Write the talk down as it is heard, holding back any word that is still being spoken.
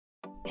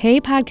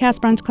Hey, Podcast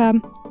Brunch Club.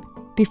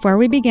 Before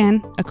we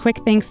begin, a quick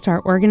thanks to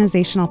our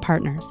organizational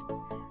partners,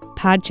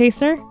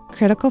 Podchaser,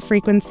 Critical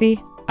Frequency,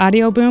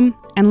 Audio Boom,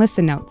 and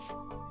Listen Notes.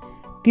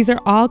 These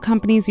are all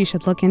companies you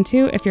should look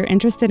into if you're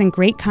interested in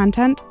great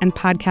content and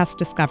podcast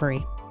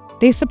discovery.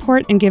 They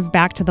support and give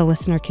back to the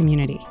listener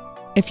community.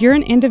 If you're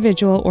an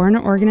individual or an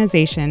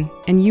organization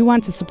and you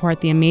want to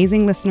support the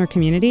amazing listener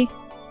community,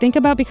 think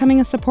about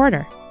becoming a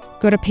supporter.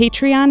 Go to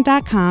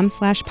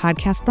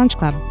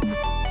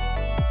patreon.com/podcastbrunchclub.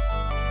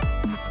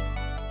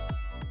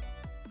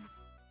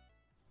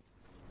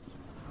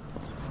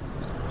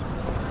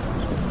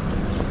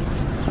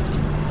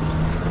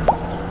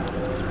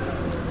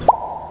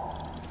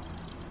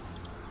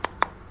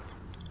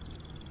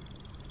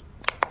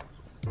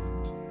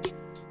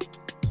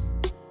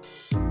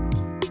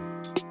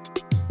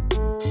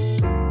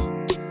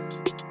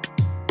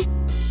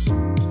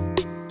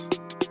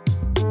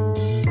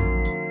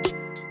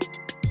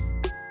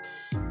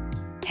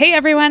 Hey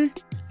everyone!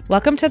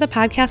 Welcome to the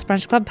Podcast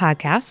Brunch Club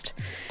podcast.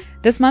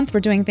 This month we're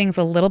doing things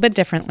a little bit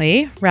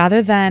differently.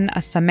 Rather than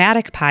a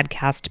thematic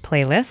podcast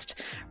playlist,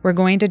 we're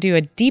going to do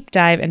a deep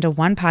dive into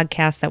one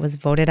podcast that was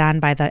voted on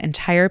by the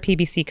entire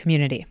PBC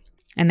community.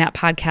 And that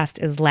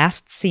podcast is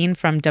Last Seen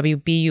from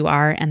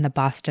WBUR and the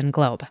Boston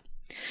Globe.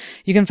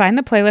 You can find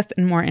the playlist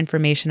and more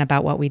information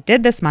about what we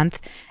did this month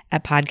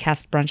at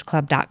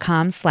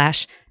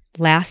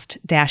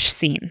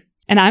podcastbrunchclub.com/last-seen.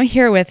 And I'm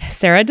here with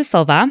Sarah De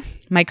Silva,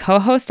 my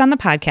co-host on the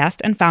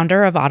podcast and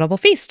founder of Audible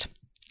Feast.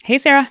 Hey,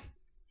 Sarah.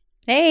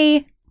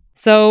 Hey.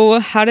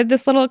 So how did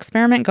this little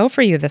experiment go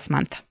for you this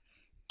month?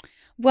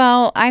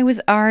 Well, I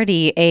was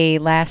already a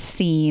Last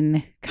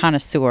Seen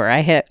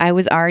connoisseur. I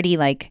was already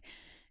like,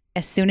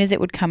 as soon as it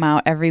would come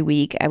out every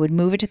week, I would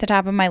move it to the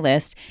top of my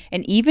list.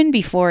 And even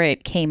before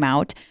it came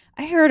out,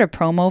 I heard a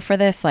promo for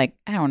this, like,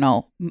 I don't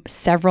know,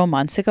 several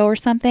months ago or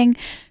something.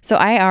 So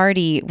I had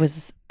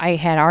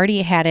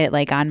already had it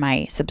like on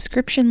my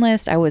subscription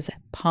list. I was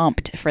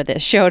pumped for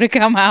this show to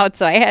come out.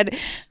 So I had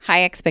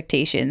high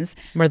expectations.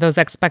 Were those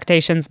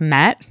expectations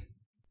met?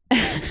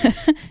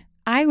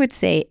 I would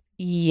say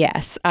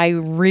yes. I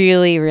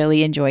really,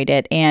 really enjoyed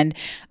it. And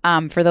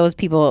for those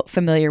people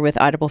familiar with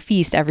Audible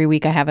Feast, every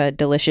week I have a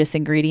delicious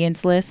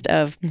ingredients list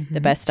of the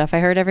best stuff I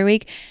heard every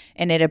week.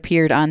 And it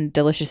appeared on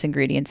Delicious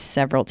Ingredients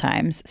several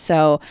times.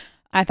 So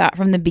I thought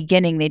from the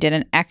beginning they did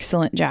an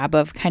excellent job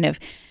of kind of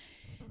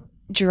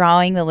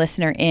drawing the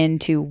listener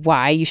into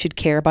why you should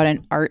care about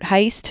an art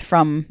heist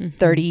from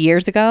 30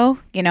 years ago.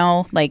 You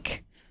know,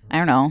 like, I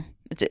don't know.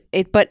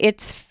 But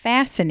it's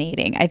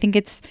fascinating. I think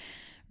it's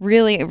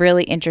really,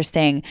 really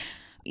interesting.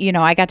 You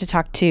know, I got to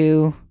talk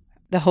to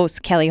the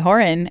host, Kelly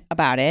Horan,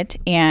 about it,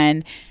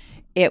 and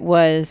it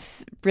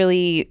was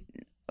really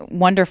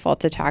wonderful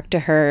to talk to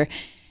her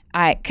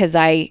because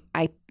I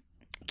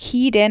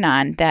keyed in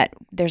on that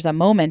there's a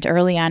moment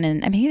early on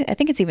I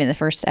think it's even the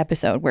first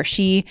episode where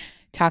she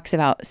talks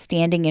about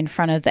standing in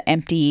front of the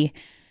empty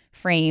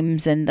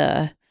frames and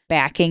the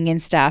backing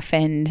and stuff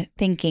and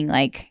thinking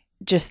like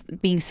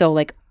just being so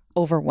like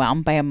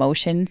overwhelmed by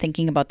emotion,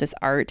 thinking about this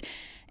art.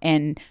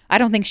 And I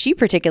don't think she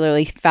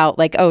particularly felt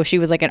like, oh, she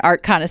was like an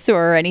art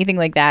connoisseur or anything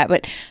like that.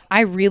 But I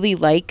really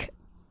like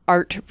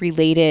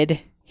art-related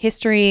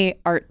history,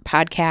 art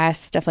podcasts,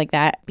 stuff like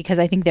that, because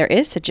I think there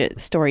is such a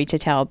story to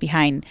tell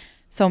behind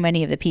so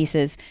many of the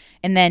pieces.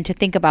 And then to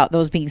think about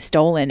those being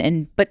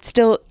stolen, but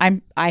still,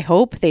 I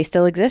hope they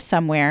still exist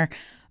somewhere.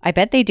 I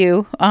bet they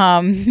do.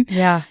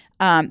 Yeah.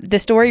 The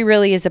story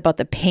really is about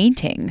the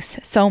paintings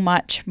so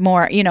much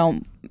more. You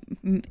know,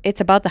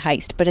 it's about the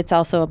heist, but it's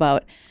also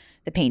about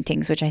the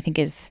paintings, which I think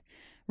is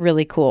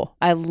really cool.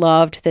 I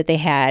loved that they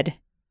had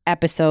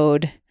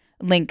episode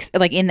links,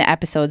 like in the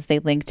episodes, they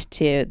linked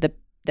to the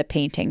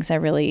paintings. I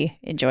really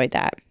enjoyed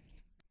that.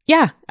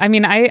 Yeah. I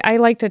mean, I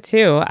liked it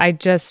too.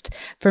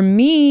 For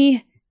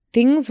me,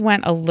 things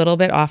went a little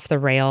bit off the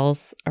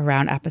rails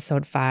around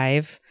episode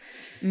 5,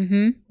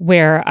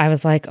 where I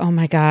was like, oh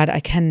my God,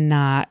 I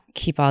cannot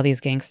keep all these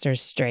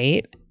gangsters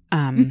straight.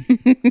 I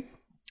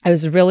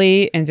was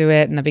really into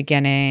it in the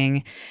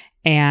beginning,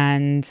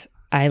 and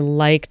I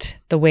liked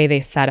the way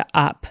they set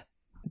up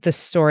the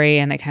story,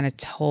 and they kind of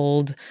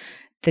told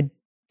the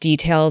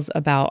details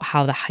about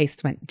how the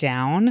heist went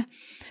down.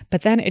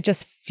 But then it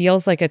just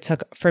feels like it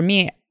took, for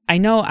me, I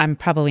know I'm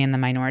probably in the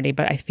minority,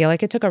 but I feel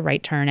like it took a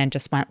right turn and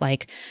just went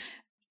like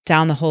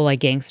down the whole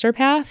like gangster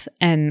path.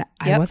 And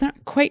I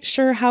wasn't quite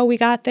sure how we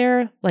got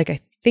there. Like,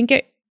 I think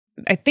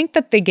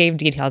that they gave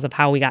details of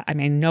how we got, I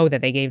know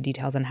that they gave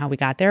details on how we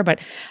got there, but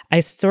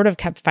I sort of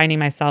kept finding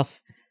myself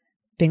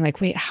being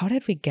like, wait, how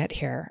did we get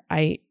here?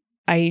 I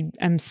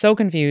am so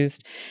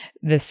confused.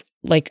 This,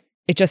 like,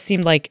 it just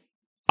seemed like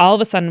all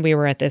of a sudden we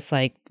were at this,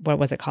 like, what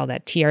was it called?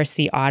 That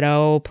TRC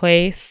auto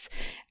place.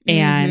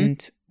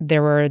 And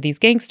there were these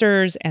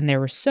gangsters and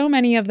there were so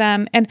many of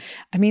them. And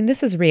I mean,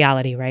 this is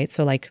reality, right?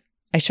 So like,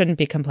 I shouldn't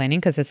be complaining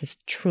because this is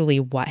truly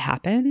what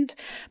happened.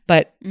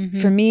 But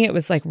for me, it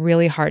was like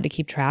really hard to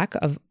keep track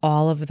of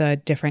all of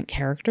the different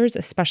characters,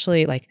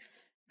 especially like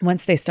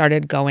once they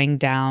started going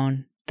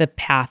down the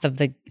path of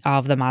the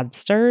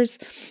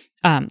mobsters.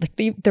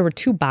 there were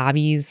two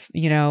Bobbies,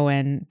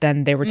 and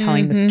then they were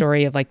telling the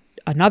story of like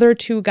another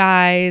two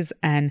guys.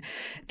 And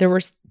there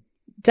were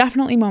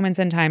definitely moments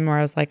in time where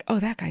I was like, oh,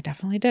 that guy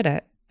definitely did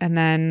it. And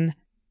then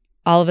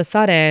all of a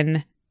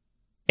sudden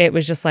it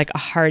was just like a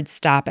hard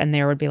stop. And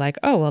there would be like,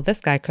 oh, well,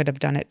 this guy could have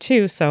done it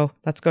too. So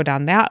let's go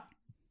down that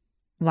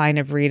line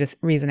of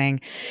reasoning.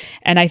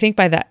 And I think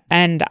by the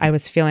end, I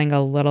was feeling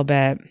a little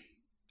bit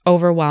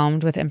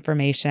overwhelmed with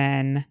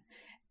information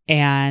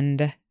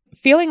and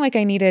feeling like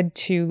I needed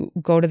to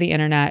go to the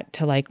internet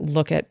to like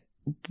look at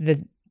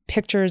the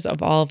pictures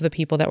of all of the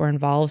people that were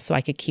involved so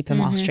I could keep them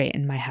all straight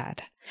in my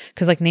head.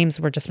 Because like names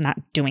were just not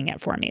doing it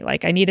for me.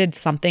 Like I needed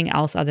something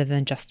else other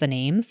than just the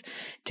names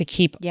to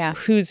keep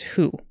who's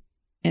who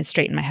and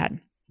straight in my head.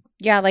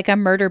 Yeah, like a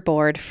murder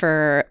board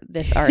for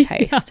this art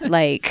heist.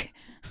 Like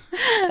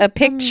a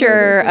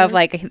picture of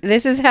like,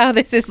 this is how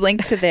this is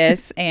linked to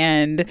this,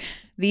 and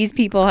these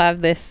people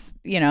have this,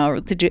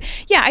 to do.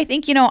 Yeah, I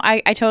think,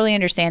 I totally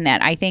understand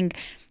that. I think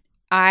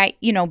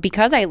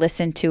because I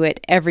listened to it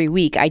every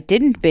week, I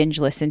didn't binge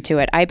listen to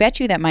it. I bet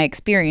you that my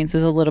experience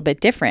was a little bit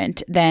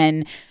different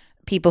than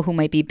people who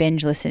might be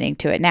binge listening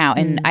to it now.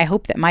 And I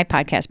hope that my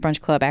podcast,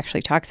 Brunch Club,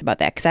 actually talks about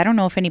that, because I don't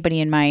know if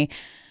anybody in my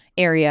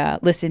area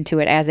listened to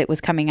it as it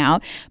was coming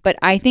out. But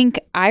I think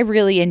I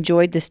really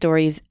enjoyed the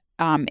stories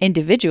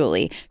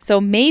individually. So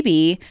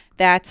maybe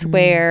that's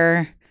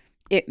where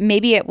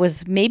maybe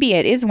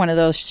it is one of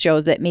those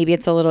shows that maybe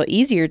it's a little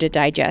easier to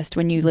digest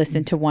when you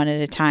listen to one at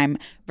a time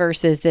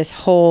versus this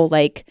whole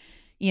like,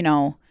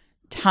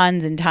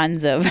 tons and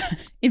tons of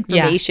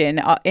information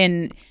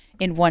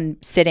in one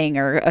sitting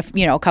or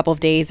a couple of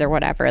days or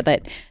whatever.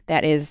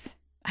 That is,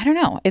 I don't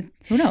know.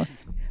 Who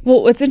knows?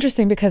 Well, it's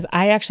interesting because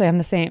I actually am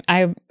the same.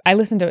 I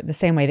listened to it the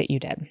same way that you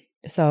did.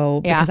 So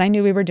because I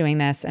knew we were doing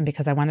this and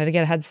because I wanted to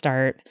get a head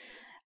start,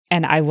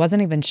 and I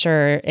wasn't even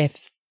sure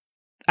if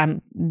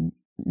I'm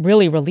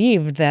really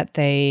relieved that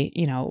they,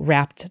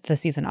 wrapped the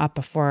season up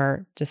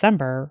before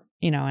December,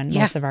 and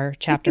most of our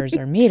chapters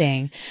are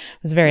meeting. I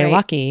was very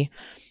lucky.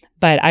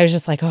 But I was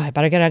just like, oh, I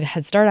better get a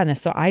head start on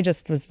this. So I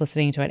just was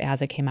listening to it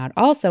as it came out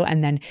also.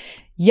 And then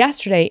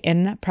yesterday,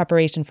 in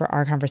preparation for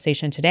our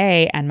conversation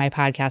today and my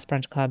podcast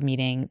Brunch Club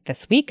meeting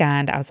this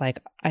weekend, I was like,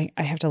 I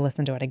have to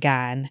listen to it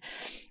again,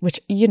 which,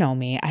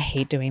 me, I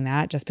hate doing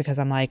that just because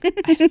I'm like,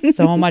 I have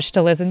so much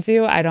to listen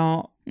to. I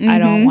don't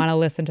want to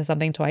listen to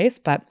something twice,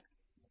 but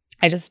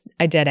I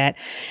did it.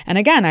 And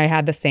again, I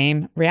had the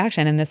same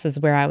reaction. And this is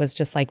where I was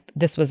just like,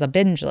 this was a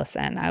binge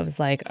listen. I was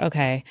like,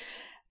 okay,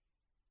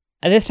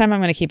 this time I'm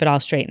going to keep it all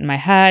straight in my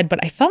head,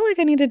 but I felt like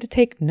I needed to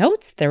take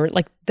notes. There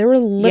were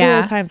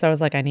literal times I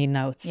was like, I need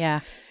notes. Yeah.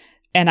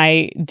 And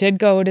I did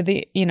go to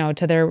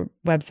to their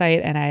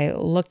website and I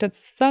looked at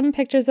some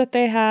pictures that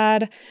they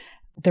had.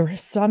 There were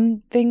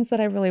some things that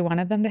I really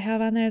wanted them to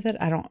have on there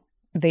that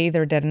they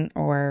either didn't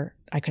or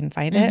I couldn't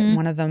find it.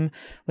 One of them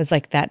was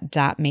like that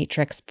dot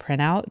matrix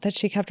printout that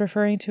she kept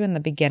referring to in the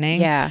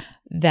beginning. Yeah.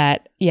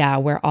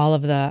 Where all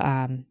of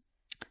the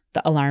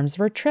alarms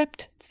were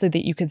tripped so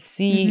that you could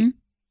see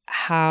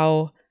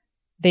how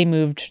they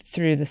moved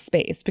through the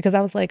space, because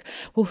I was like,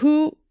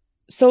 well,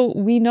 so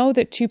we know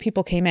that two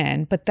people came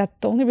in, but the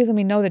only reason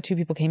we know that two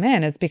people came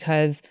in is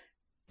because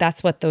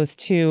that's what those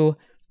two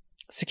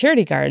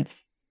security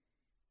guards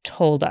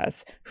told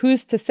us.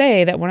 Who's to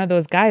say that one of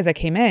those guys that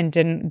came in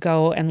didn't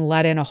go and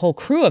let in a whole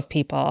crew of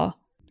people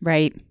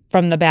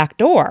from the back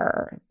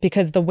door?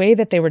 Because the way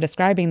that they were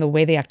describing the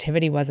way the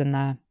activity was in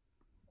the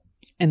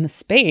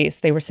space,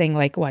 they were saying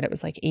like, it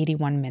was like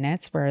 81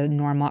 minutes where a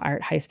normal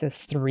art heist is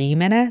 3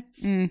 minutes.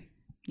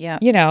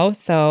 Yeah.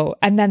 So,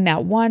 and then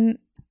that one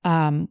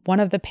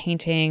of the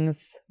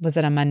paintings was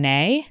at a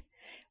Monet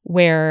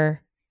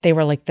where they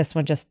were like, this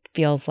one just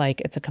feels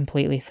like it's a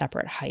completely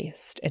separate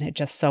heist. And it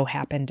just so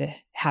happened to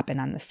happen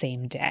on the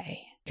same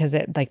day because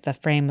the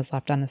frame was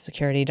left on the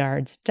security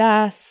guard's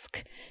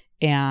desk.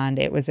 And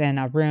it was in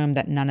a room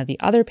that none of the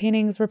other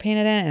paintings were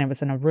painted in. And it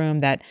was in a room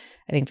that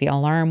I think the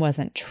alarm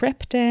wasn't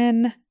tripped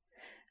in.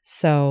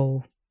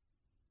 So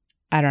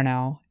I don't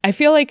know. I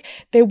feel like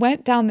they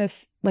went down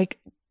this, like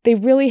they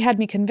really had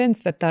me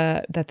convinced that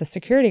the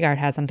security guard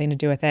had something to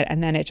do with it.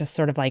 And then it just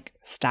sort of like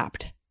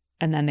stopped.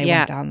 And then they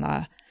went down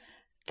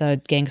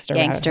the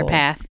gangster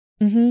path.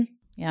 Mm-hmm.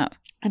 Yeah.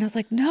 And I was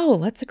like, no,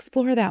 let's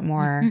explore that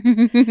more.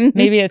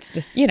 Maybe it's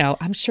just,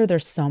 I'm sure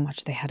there's so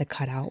much they had to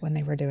cut out when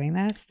they were doing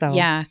this. So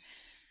yeah,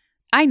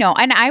 I know.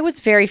 And I was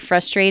very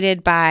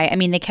frustrated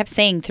they kept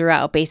saying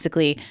throughout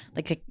basically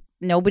like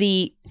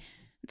the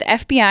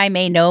FBI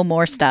may know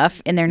more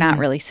stuff and they're not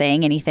really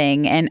saying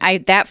anything. And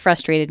that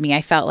frustrated me.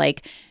 I felt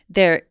like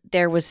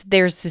there's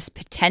this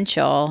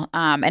potential.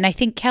 And I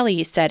think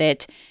Kelly said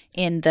it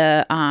in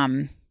the,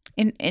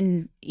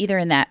 in either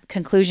in that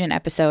conclusion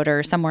episode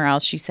or somewhere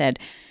else, she said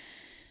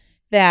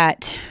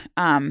that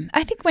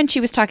I think when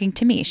she was talking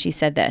to me, she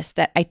said this,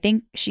 that I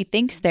think she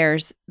thinks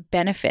there's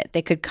benefit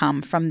that could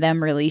come from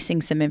them releasing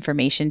some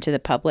information to the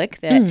public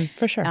that,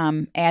 for sure,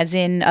 as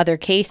in other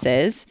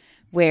cases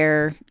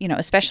where,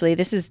 especially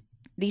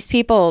these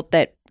people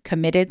that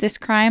committed this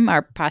crime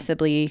are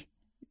possibly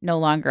no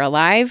longer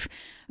alive.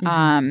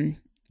 Mm-hmm.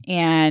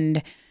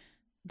 And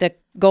the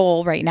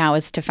goal right now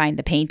is to find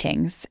the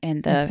paintings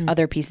and the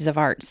other pieces of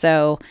art.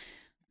 So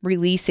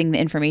releasing the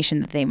information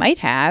that they might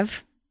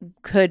have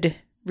could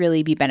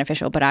really be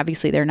beneficial, but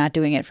obviously they're not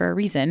doing it for a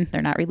reason.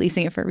 They're not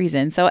releasing it for a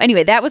reason. So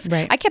anyway, that was,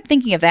 I kept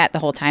thinking of that the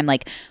whole time.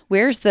 Like,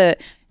 where is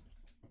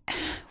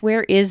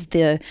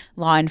the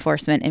law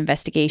enforcement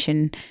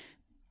investigation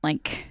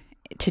like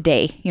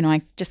today? You know,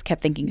 I just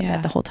kept thinking of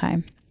that the whole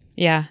time.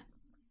 Yeah.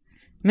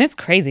 I mean, it's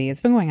crazy.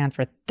 It's been going on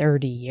for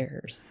 30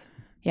 years.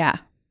 Yeah.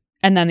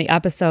 And then the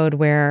episode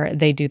where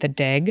they do the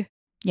dig.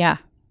 Yeah.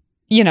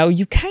 You know,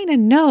 you kind of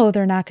know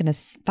they're not going to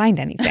find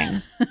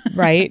anything,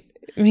 right?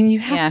 I mean, you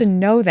have to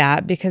know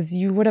that because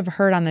you would have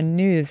heard on the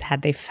news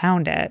had they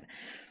found it.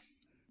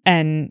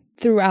 And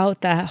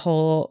throughout that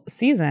whole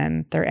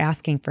season, they're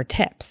asking for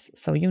tips.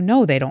 So you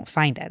know they don't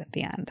find it at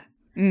the end.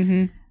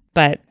 Mm-hmm.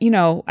 But, you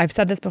know, I've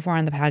said this before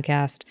on the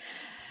podcast.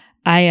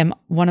 I am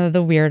one of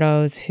the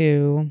weirdos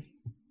who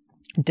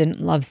didn't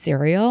love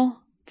Serial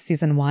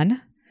season 1.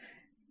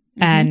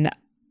 Mm-hmm. And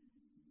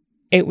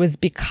it was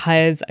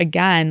because,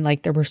 again,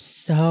 like there were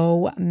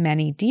so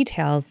many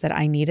details that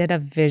I needed a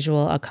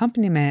visual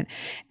accompaniment.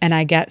 And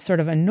I get sort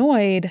of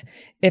annoyed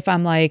if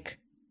I'm like,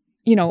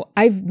 you know,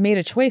 I've made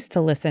a choice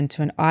to listen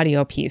to an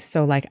audio piece.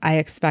 So like I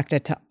expect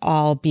it to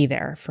all be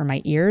there for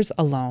my ears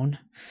alone.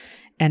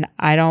 And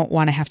I don't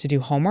want to have to do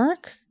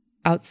homework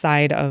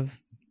outside of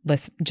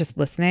just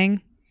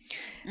listening.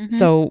 Mm-hmm.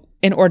 So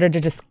in order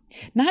to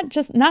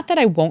not that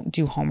I won't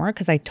do homework,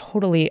 because I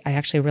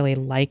actually really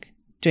like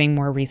doing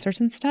more research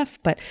and stuff,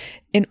 but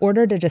in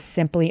order to just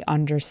simply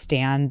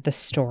understand the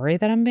story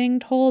that I'm being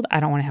told, I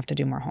don't want to have to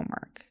do more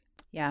homework.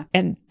 Yeah.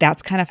 And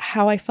that's kind of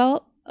how I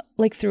felt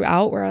like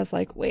throughout, where I was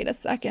like, wait a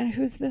second,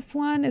 who's this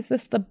one? Is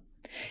this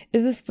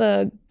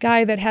the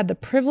guy that had the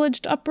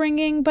privileged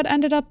upbringing but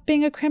ended up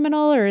being a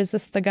criminal? Or is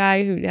this the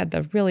guy who had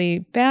the really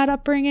bad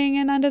upbringing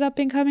and ended up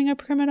becoming a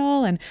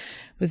criminal? And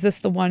was this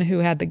the one who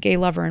had the gay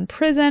lover in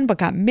prison but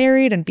got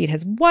married and beat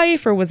his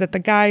wife? Or was it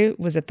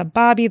the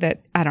Bobby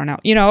that, I don't know.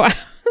 You know, I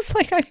was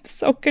like, I'm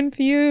so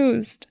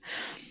confused.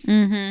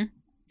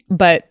 Mm-hmm.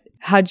 But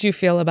how'd you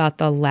feel about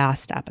the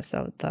last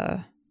episode,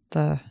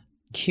 the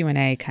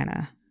Q&A kind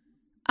of?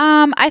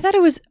 I thought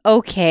it was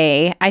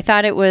okay. I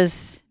thought it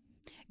was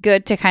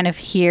good to kind of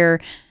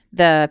hear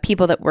the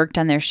people that worked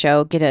on their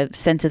show get a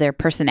sense of their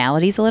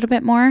personalities a little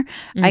bit more.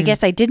 Mm-hmm. I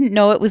guess I didn't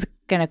know it was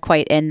going to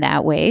quite end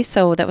that way.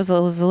 So that was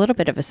a little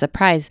bit of a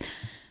surprise.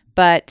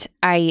 But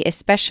I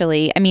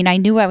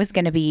knew I was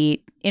going to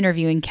be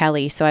interviewing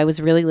Kelly. So I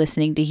was really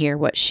listening to hear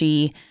what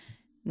she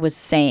was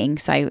saying.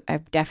 So I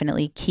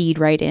definitely keyed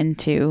right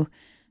into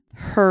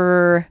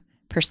her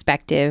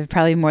perspective,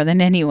 probably more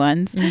than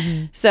anyone's.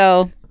 Mm-hmm.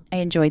 So I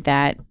enjoyed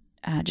that,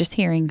 just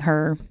hearing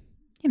her,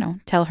 you know,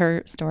 tell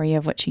her story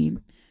of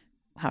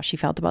how she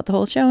felt about the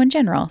whole show in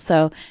general.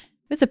 So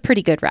it was a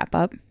pretty good wrap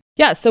up.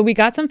 Yeah, so we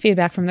got some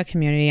feedback from the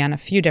community on a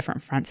few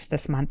different fronts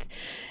this month.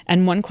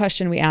 And one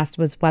question we asked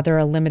was whether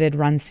a limited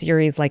run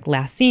series like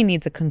Last Seen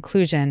needs a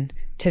conclusion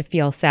to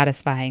feel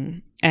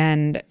satisfying.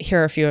 And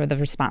here are a few of the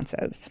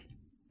responses.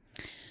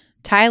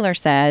 Tyler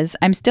says,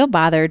 I'm still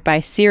bothered by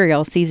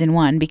Serial season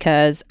 1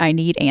 because I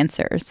need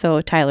answers. So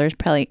Tyler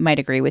probably might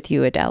agree with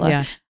you,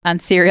 Adela,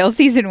 on Serial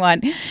season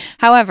 1.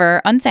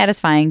 However,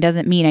 unsatisfying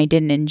doesn't mean I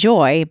didn't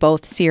enjoy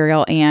both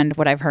Serial and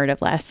what I've heard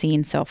of Last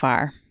Seen so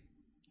far.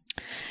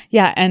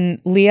 Yeah, and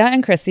Leah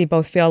and Chrissy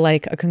both feel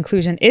like a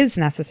conclusion is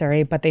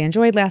necessary, but they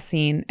enjoyed Last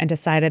Seen and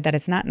decided that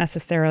it's not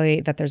necessarily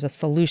that there's a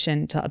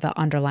solution to the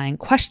underlying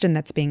question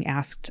that's being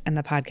asked in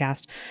the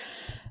podcast,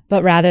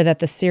 but rather that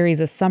the series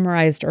is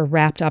summarized or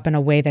wrapped up in a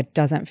way that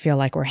doesn't feel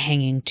like we're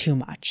hanging too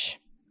much.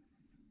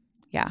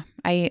 Yeah,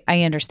 I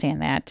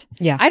understand that.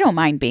 Yeah. I don't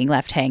mind being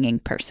left hanging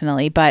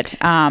personally, but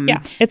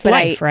it's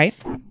life, right?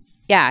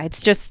 Yeah,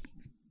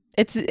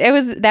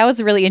 that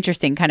was really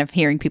interesting kind of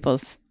hearing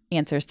people's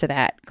answers to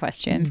that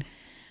question.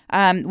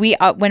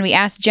 Mm-hmm. When we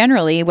asked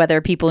generally whether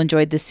people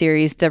enjoyed the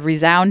series, the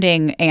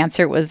resounding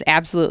answer was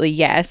absolutely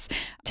yes.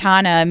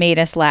 Tana made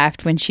us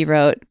laugh when she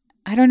wrote,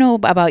 I don't know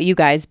about you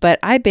guys, but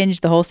I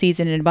binged the whole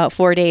season in about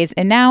 4 days,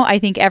 and now I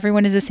think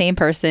everyone is the same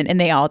person, and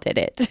they all did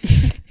it.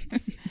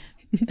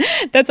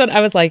 That's what I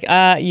was like,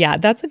 yeah,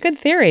 that's a good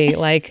theory.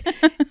 Like,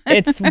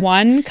 it's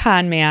one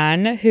con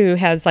man who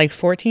has like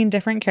 14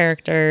 different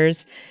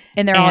characters.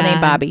 And they're all named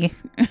Bobby.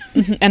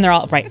 And they're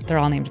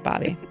all named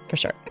Bobby, for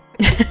sure.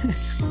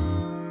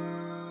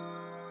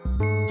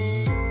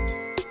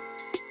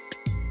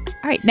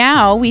 All right,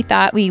 now we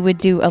thought we would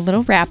do a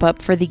little wrap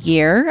up for the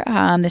year.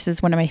 This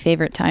is one of my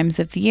favorite times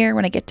of the year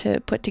when I get to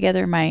put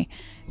together my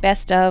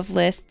best of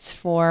lists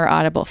for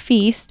Audible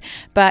Feast.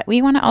 But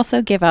we want to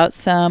also give out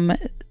some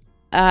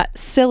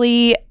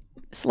silly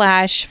 /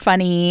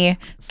 funny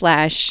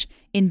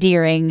 /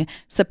 endearing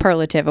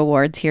superlative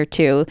awards here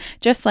too,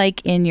 just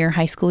like in your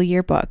high school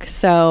yearbook.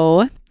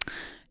 So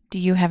do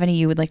you have any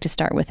you would like to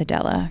start with,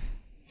 Adela?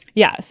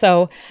 Yeah,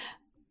 so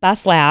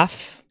best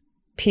laugh,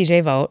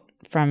 PJ vote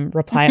from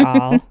Reply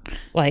All.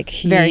 Like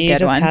he Very good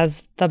just one.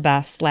 has the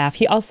best laugh.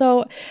 He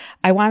also,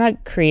 I want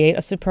to create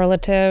a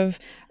superlative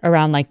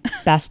around like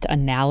best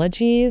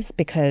analogies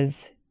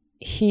because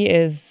he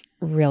is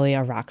really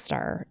a rock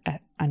star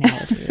at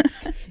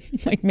analogies.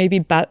 Like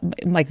maybe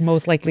like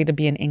most likely to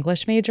be an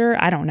English major.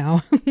 I don't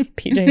know.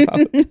 PJ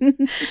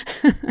vote.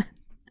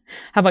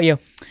 How about you?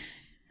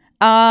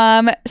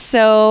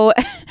 So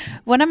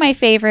one of my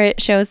favorite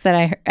shows that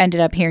I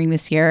ended up hearing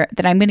this year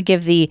that I'm going to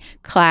give the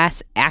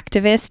Class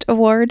Activist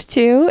Award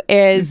to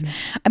is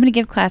I'm going to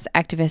give Class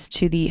Activist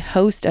to the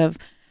host of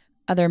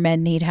Other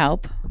Men Need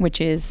Help,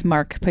 which is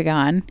Mark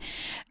Pagan.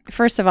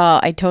 First of all,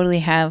 I totally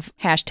have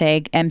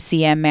hashtag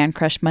MCM Man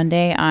Crush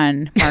Monday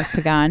on Mark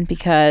Pagan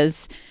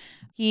because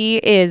he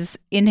is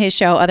in his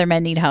show Other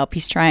Men Need Help.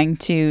 He's trying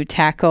to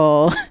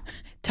tackle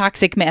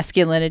toxic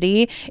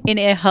masculinity in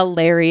a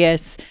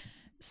hilarious,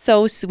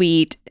 so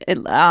sweet,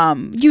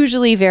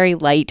 usually very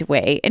light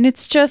way. And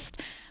it's just,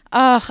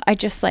 I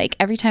just like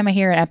every time I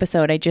hear an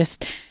episode, I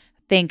just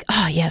think,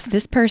 oh yes,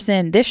 this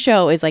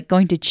show is like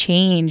going to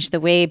change the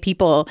way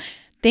people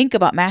think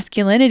about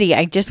masculinity.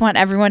 I just want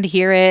everyone to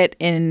hear it.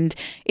 And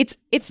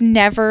it's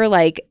never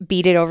like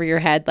beat it over your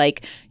head.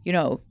 Like, you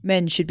know,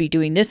 men should be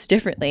doing this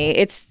differently.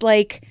 It's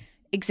like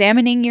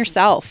examining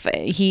yourself.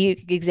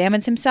 He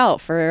examines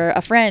himself or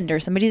a friend or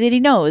somebody that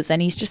he knows.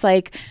 And he's just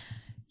like,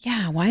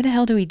 yeah, why the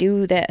hell do we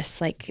do this?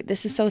 Like,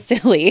 this is so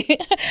silly.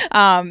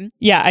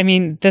 Yeah, I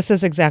mean, this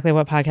is exactly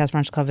what Podcast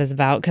Brunch Club is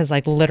about. Because,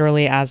 like,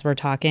 literally, as we're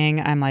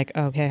talking, I'm like,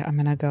 okay, I'm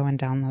gonna go and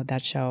download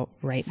that show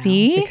right now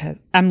because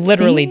I'm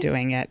literally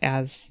doing it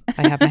as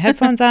I have my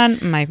headphones on,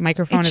 my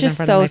microphone is in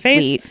front of my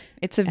face.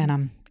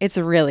 It's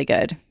really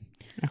good.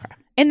 Okay,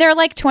 and they're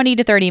like 20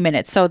 to 30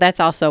 minutes, so that's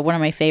also one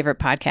of my favorite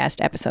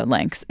podcast episode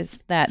links. Is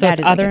that? So that it's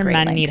is like Other a great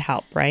Men link. Need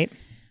Help, right?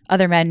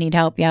 Other Men Need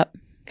Help. Yep.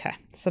 Okay,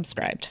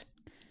 subscribed.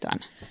 Done.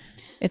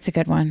 It's a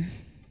good one.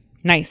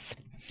 Nice.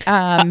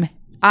 I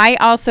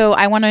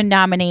want to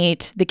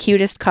nominate the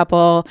cutest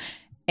couple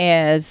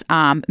as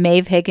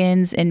Maeve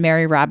Higgins and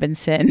Mary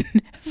Robinson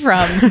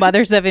from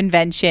Mothers of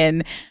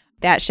Invention.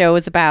 That show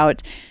is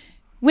about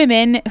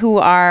women who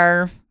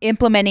are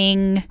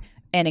implementing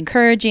and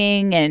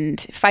encouraging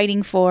and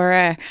fighting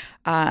for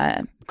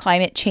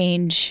climate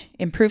change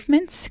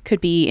improvements.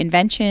 Could be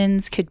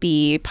inventions, could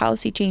be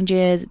policy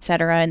changes,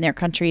 etc. in their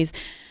countries.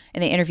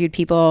 And they interviewed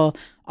people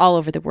all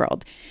over the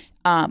world.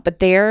 But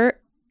their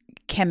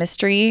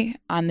chemistry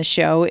on the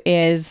show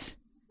is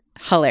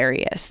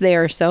hilarious. They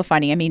are so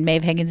funny. I mean,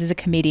 Maeve Higgins is a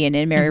comedian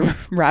and Mary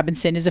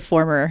Robinson is a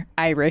former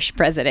Irish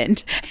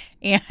president.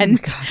 And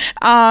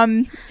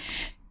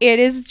it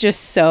is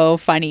just so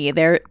funny.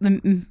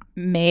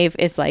 Maeve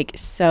is like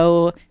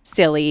so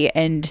silly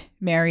and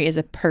Mary is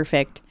a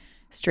perfect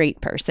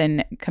straight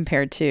person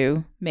compared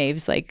to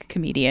Maeve's like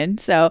comedian.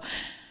 So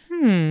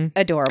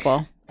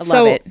adorable. I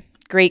love it.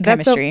 Great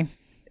chemistry.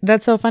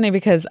 That's so funny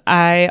because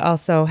I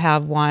also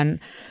have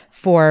one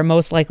for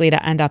most likely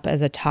to end up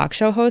as a talk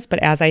show host. But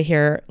as I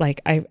hear,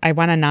 like, I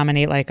want to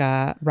nominate like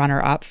a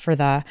runner up for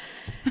the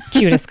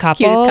cutest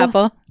couple. Cutest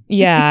couple.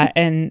 Yeah.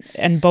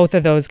 And both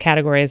of those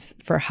categories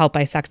for Help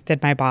I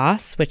Sexted My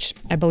Boss, which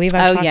I believe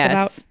I've talked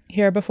about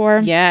here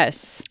before.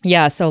 Yes.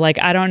 Yeah. So like,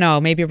 I don't know,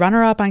 maybe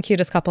runner up on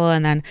cutest couple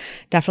and then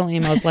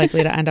definitely most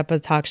likely to end up as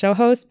talk show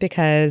host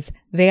because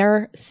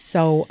they're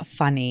so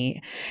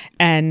funny.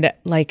 And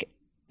like,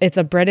 it's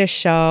a British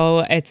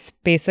show. It's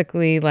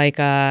basically like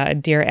a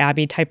Dear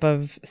Abby type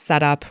of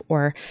setup,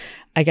 or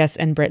I guess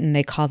in Britain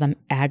they call them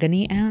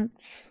agony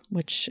aunts,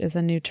 which is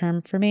a new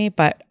term for me.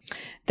 But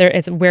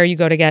it's where you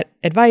go to get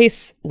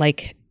advice,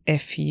 like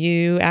if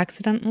you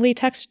accidentally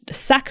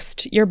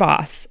sexted your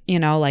boss, you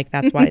know, like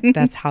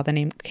that's how the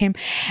name came.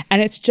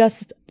 And it's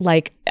just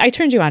like, I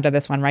turned you onto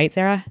this one, right,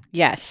 Sarah?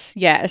 Yes.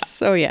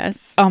 Oh,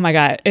 yes. Oh my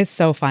God, it's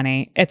so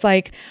funny. It's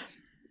like,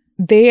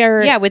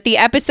 with the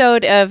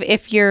episode of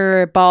if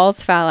your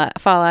balls fall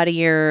out of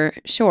your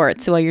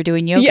shorts while you're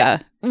doing yoga. Yeah,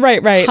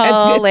 right.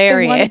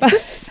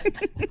 Hilarious.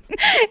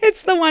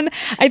 It's the one,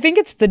 I think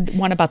it's the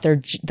one about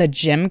the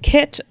gym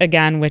kit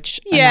again,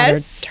 which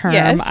another term.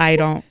 Yes. I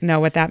don't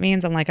know what that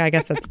means. I'm like, I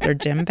guess that's their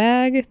gym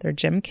bag, their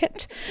gym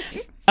kit.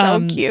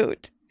 So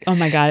cute. Oh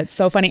my God, it's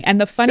so funny.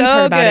 And the funny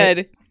part about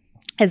it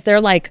is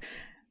they're like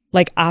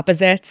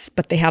opposites,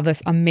 but they have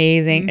this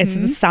amazing,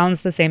 it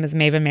sounds the same as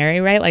Maeve and Mary,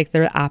 right? Like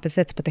they're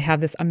opposites, but they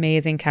have this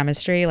amazing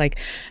chemistry. Like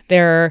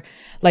they're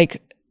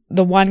like,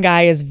 the one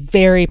guy is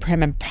very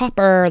prim and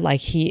proper. Like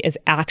he is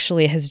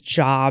actually, his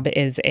job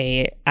is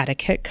a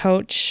etiquette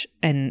coach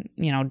and,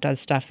 you know, does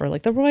stuff for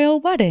like the royal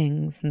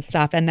weddings and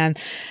stuff. And then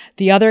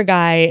the other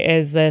guy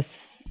is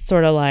this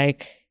sort of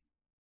like,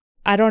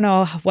 I don't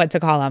know what to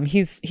call him.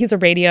 He's a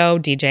radio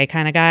DJ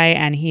kind of guy.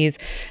 And he's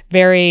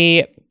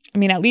very, I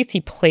mean, at least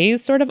he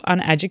plays sort of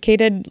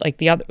uneducated. Like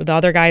the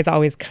other guy's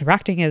always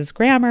correcting his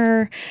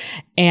grammar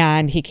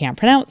and he can't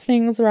pronounce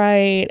things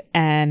right.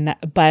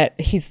 But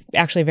he's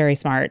actually very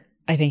smart.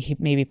 I think he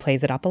maybe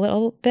plays it up a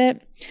little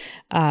bit.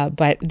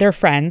 But they're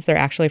friends. They're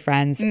actually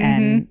friends.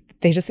 And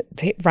they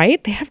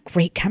have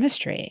great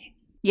chemistry.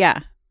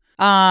 Yeah.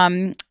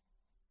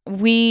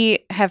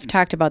 we have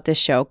talked about this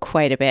show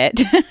quite a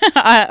bit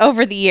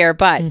over the year,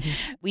 but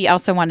we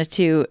also wanted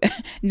to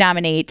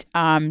nominate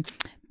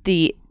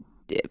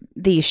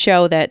the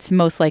show that's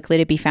most likely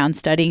to be found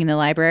studying in the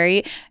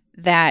library.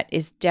 That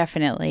is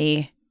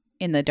definitely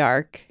in the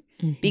dark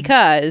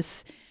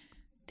because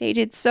they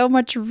did so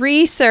much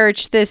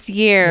research this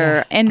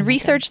year and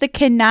research that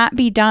cannot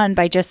be done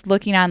by just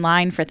looking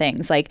online for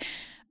things. Like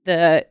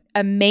the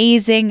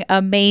amazing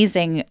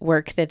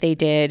work that they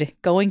did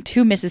going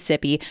to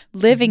Mississippi,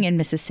 living in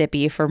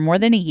Mississippi for more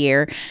than a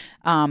year,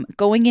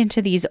 going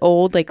into these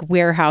old like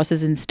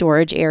warehouses and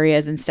storage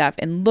areas and stuff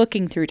and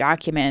looking through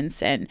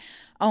documents and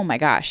oh my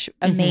gosh,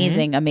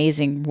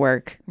 amazing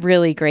work.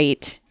 Really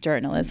great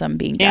journalism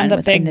being done. And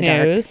the big the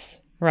news,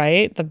 dark.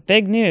 Right? The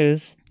big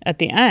news at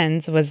the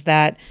end was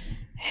that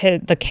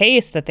the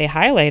case that they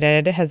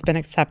highlighted has been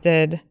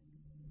accepted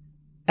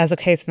as a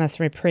case in the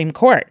Supreme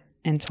Court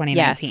in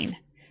 2019. Yes.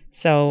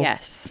 So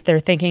they're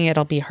thinking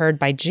it'll be heard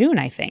by June,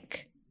 I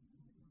think.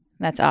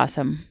 That's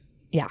awesome.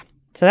 Yeah.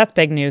 So that's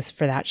big news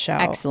for that show.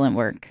 Excellent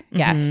work.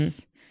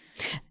 Yes.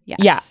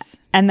 Yeah.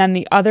 And then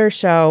the other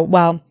show,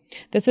 well,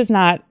 this is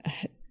not,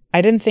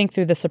 I didn't think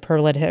through the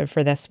superlative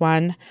for this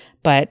one,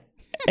 but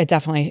it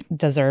definitely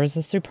deserves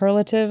a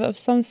superlative of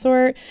some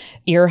sort.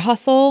 Ear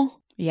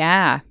Hustle.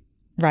 Yeah.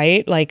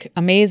 Right? Like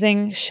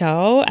amazing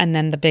show. And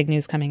then the big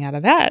news coming out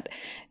of that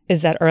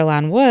is that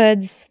Earlonne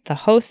Woods, the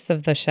host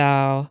of the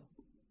show,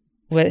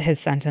 his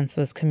sentence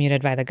was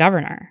commuted by the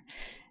governor.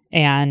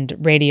 And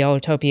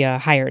Radiotopia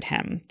hired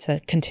him to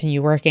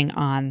continue working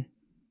on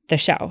the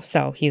show.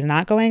 So he's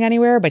not going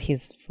anywhere, but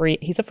he's free.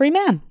 He's a free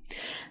man.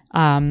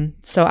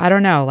 So I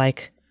don't know,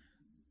 like,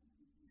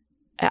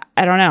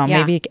 I don't know,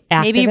 maybe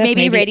activist,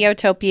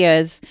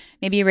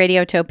 maybe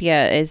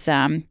Radiotopia is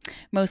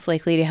most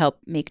likely to help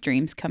make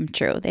dreams come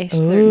true. They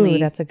certainly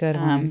that's a good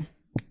one.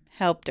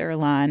 Helped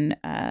Earlonne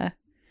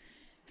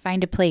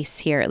find a place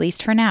here, at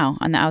least for now,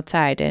 on the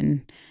outside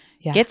and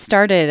get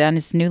started on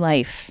his new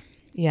life.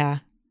 Yeah,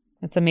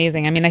 that's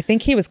amazing. I mean, I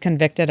think he was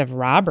convicted of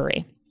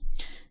robbery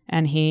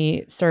and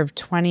he served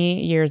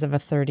 20 years of a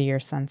 30-year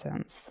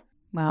sentence.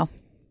 Wow.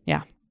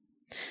 Yeah.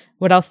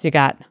 What else you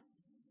got?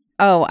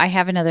 Oh, I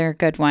have another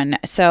good one.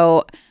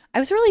 So I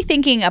was really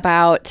thinking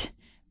about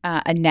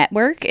a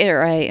network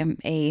or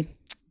a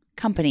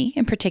company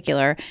in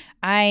particular.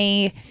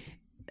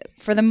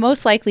 For the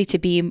most likely to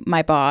be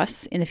my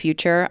boss in the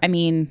future, I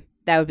mean,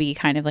 that would be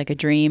kind of like a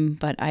dream,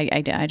 but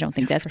I don't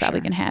think that's probably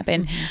going to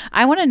happen.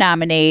 I want to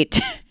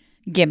nominate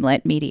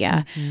Gimlet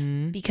Media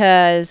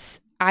because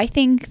I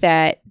think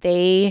that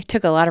they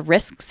took a lot of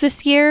risks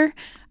this year.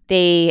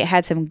 They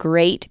had some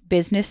great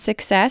business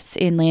success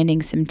in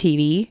landing some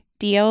TV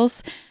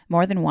deals,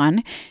 more than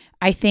one.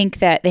 I think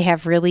that they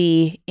have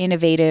really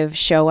innovative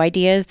show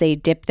ideas. They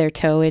dipped their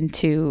toe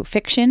into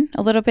fiction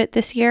a little bit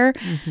this year.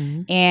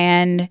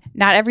 And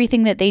not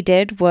everything that they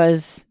did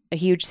was a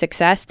huge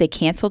success. They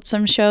canceled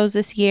some shows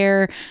this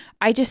year.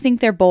 I just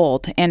think they're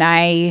bold. And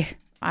I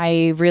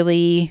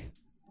really,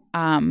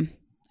 I'm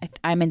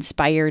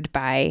inspired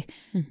by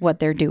what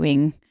they're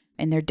doing.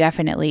 And they're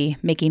definitely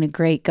making a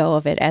great go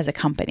of it as a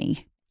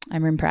company.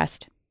 I'm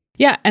impressed.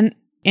 Yeah. And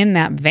in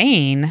that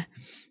vein,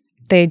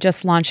 they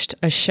just launched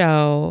a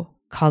show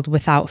called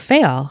Without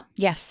Fail.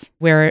 Yes.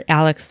 Where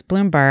Alex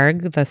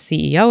Bloomberg, the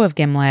CEO of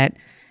Gimlet,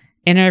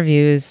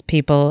 interviews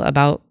people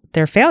about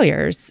their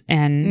failures.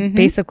 And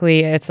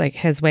basically it's like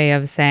his way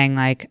of saying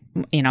like,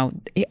 you know,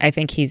 I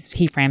think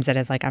he frames it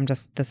as like,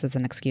 this is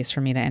an excuse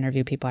for me to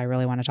interview people I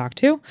really want to talk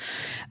to.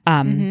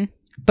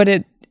 But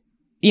it,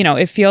 you know,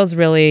 it feels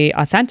really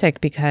authentic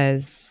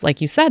because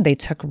like you said, they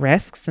took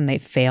risks and they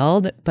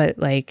failed, but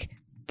like,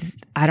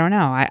 I don't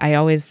know.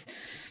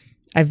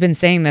 I've been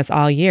saying this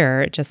all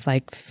year, just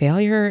like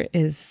failure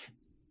is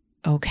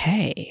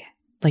okay.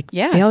 Like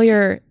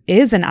failure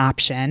is an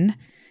option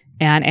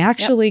and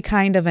actually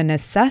kind of a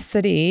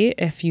necessity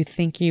if you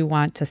think you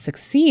want to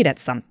succeed at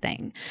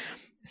something.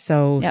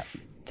 So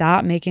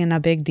stop making a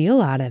big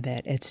deal out of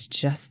it. It's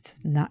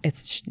just not,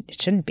 it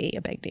shouldn't be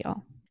a big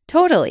deal.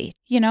 Totally.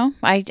 You know,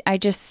 I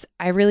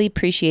really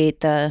appreciate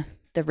the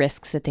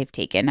risks that they've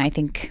taken. I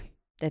think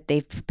that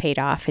they've paid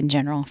off in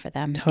general for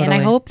them. Totally. And I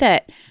hope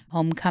that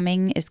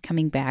Homecoming is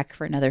coming back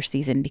for another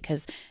season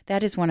because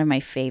that is one of my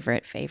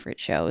favorite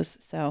shows.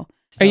 So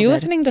are you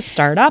listening to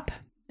Startup?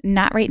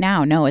 Not right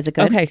now. No. Is it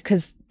good? Okay.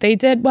 Because they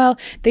did,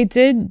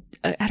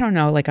 I don't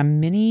know, like a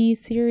mini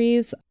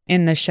series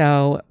in the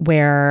show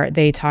where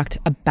they talked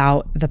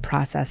about the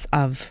process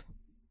of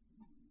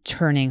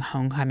turning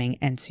Homecoming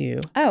into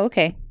cool.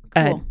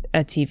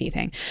 a TV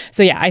thing.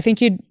 So yeah, I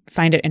think you'd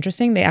find it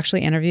interesting. They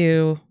actually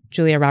interview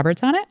Julia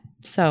Roberts on it.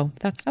 So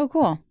that's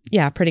cool.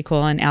 Yeah, pretty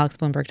cool. And Alex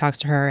Bloomberg talks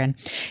to her and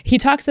he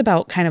talks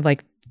about kind of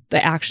like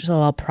the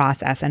actual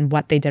process and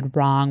what they did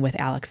wrong with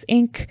Alex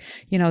Inc.,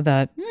 you know,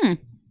 the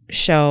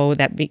show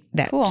that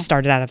cool.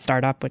 started out of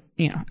Startup, which,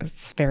 you know,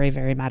 it's very,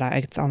 very meta.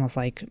 It's almost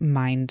like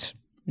mind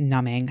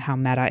numbing how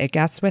meta it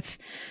gets with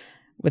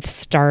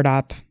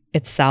Startup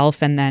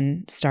itself and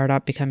then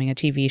Startup becoming a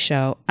TV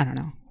show. I don't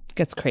know.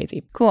 gets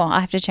crazy. Cool. I'll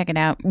have to check it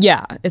out.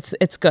 Yeah,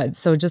 it's good.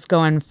 So just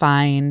go and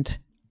find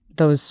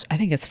those. I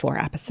think it's 4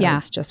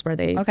 episodes just where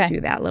they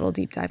do that little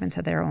deep dive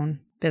into their own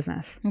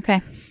business.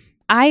 Okay.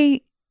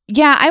 I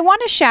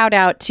want to shout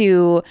out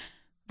to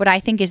what I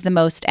think is the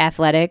most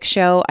athletic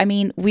show. I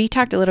mean, we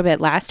talked a little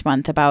bit last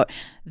month about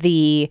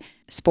the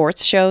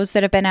sports shows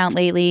that have been out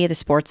lately, the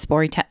sports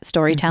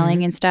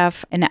storytelling and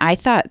stuff. And I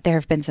thought there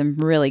have been some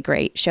really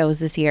great shows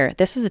this year.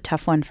 This was a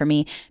tough one for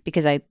me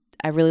because I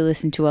really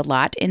listened to a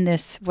lot in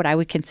this, what I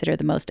would consider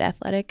the most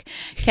athletic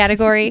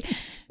category.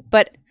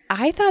 But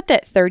I thought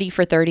that 30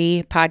 for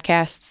 30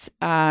 podcasts,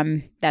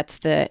 that's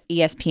the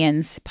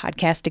ESPN's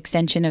podcast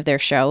extension of their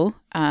show,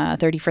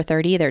 30 for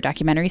 30, their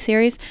documentary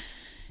series.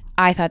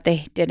 I thought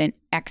they did an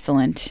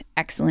excellent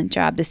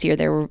job this year.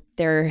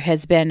 There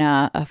has been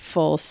a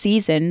full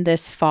season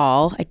this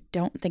fall. I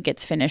don't think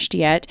it's finished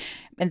yet.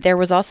 And there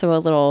was also a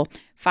little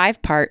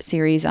 5-part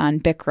series on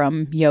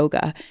Bikram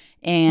yoga.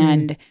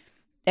 And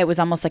it was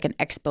almost like an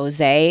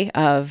expose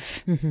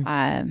of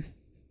the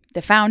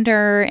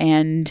founder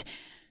and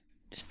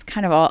just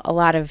kind of a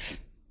lot of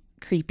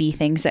creepy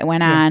things that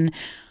went on,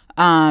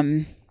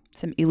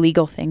 some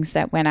illegal things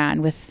that went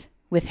on with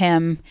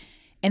him.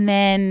 And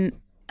then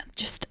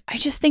I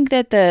just think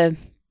that they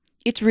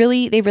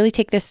really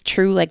take this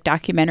true like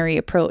documentary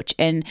approach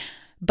and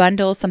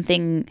bundle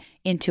something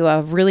into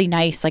a really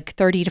nice like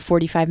 30 to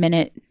 45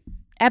 minute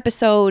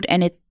episode.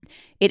 And it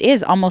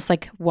is almost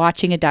like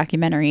watching a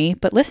documentary,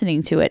 but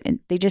listening to it. And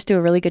they just do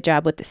a really good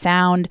job with the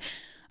sound,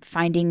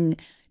 finding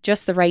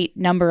just the right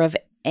number of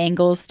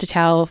angles to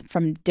tell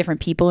from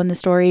different people in the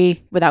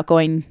story without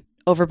going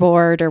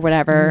overboard or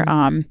whatever.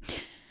 I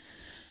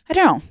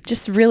don't know,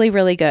 just really,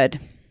 really good.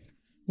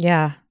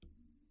 Yeah.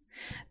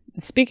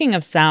 Speaking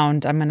of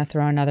sound, I'm going to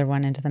throw another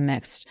one into the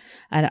mix.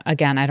 I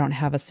don't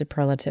have a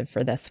superlative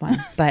for this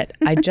one, but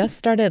I just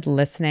started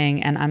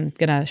listening, and I'm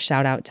going to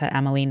shout out to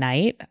Emily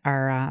Knight,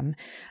 our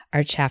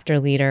chapter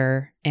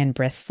leader in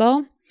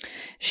Bristol.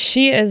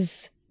 She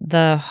is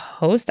the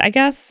host, I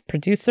guess,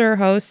 producer,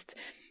 host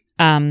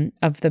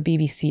of the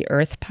BBC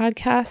Earth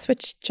podcast,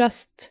 which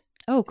just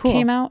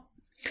came out.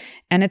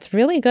 And it's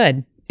really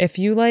good. If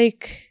you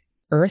like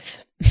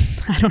Earth,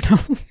 I don't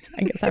know.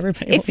 I guess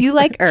everybody. If you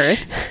like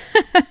Earth,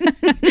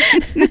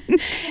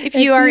 if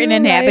you are an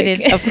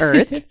inhabitant of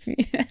Earth,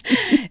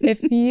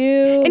 if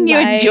you and you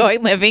enjoy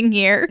living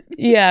here,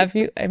 if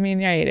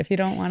you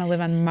don't want to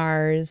live on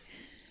Mars,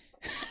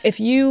 if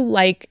you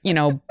like,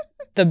 the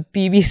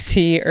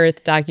BBC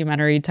Earth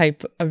documentary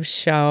type of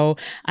show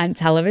on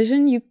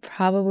television, you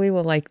probably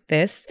will like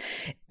this.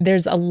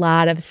 There's a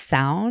lot of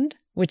sound,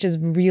 which is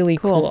really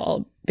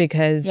cool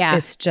because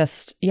it's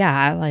just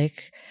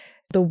like.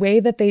 The way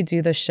that they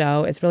do the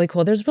show is really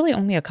cool. There's really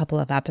only a couple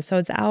of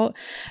episodes out,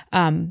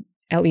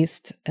 at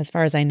least as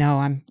far as I know.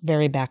 I'm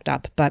very backed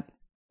up. But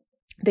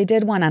they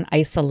did one on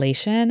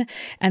isolation,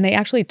 and they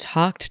actually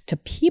talked to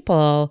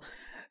people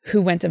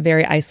who went to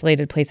very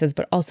isolated places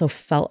but also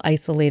felt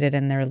isolated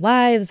in their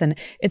lives. And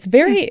it's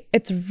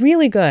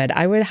really good.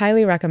 I would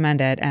highly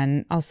recommend it.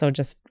 And also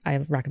I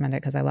recommend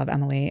it because I love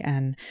Emily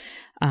and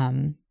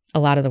a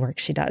lot of the work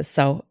she does.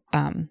 So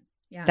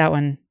that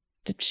one,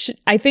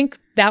 I think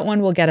that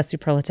one will get a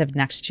superlative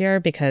next year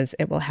because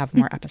it will have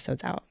more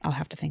episodes out. I'll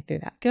have to think through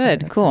that.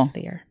 Good. Cool.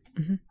 The year.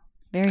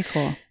 Very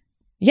cool.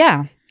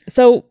 Yeah.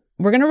 So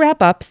we're going to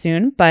wrap up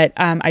soon, but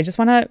I just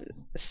want to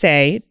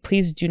say,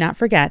 please do not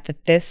forget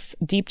that this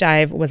deep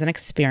dive was an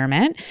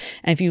experiment.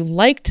 And if you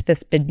liked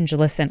this binge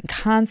listen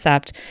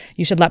concept,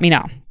 you should let me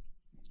know.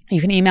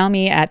 You can email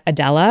me at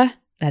Adela,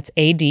 that's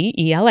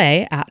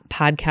ADELA, at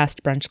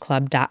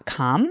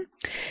podcastbrunchclub.com.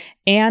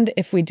 And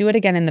if we do it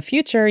again in the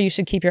future, you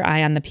should keep your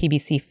eye on the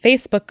PBC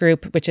Facebook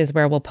group, which is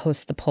where we'll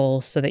post the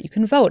poll so that you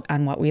can vote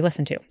on what we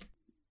listen to.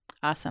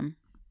 Awesome.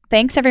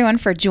 Thanks, everyone,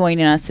 for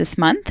joining us this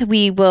month.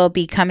 We will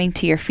be coming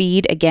to your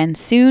feed again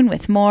soon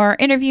with more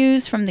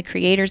interviews from the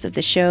creators of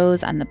the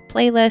shows on the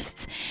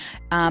playlists.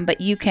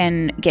 But you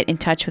can get in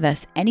touch with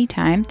us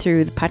anytime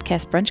through the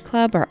Podcast Brunch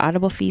Club or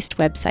Audible Feast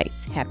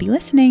websites. Happy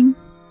listening.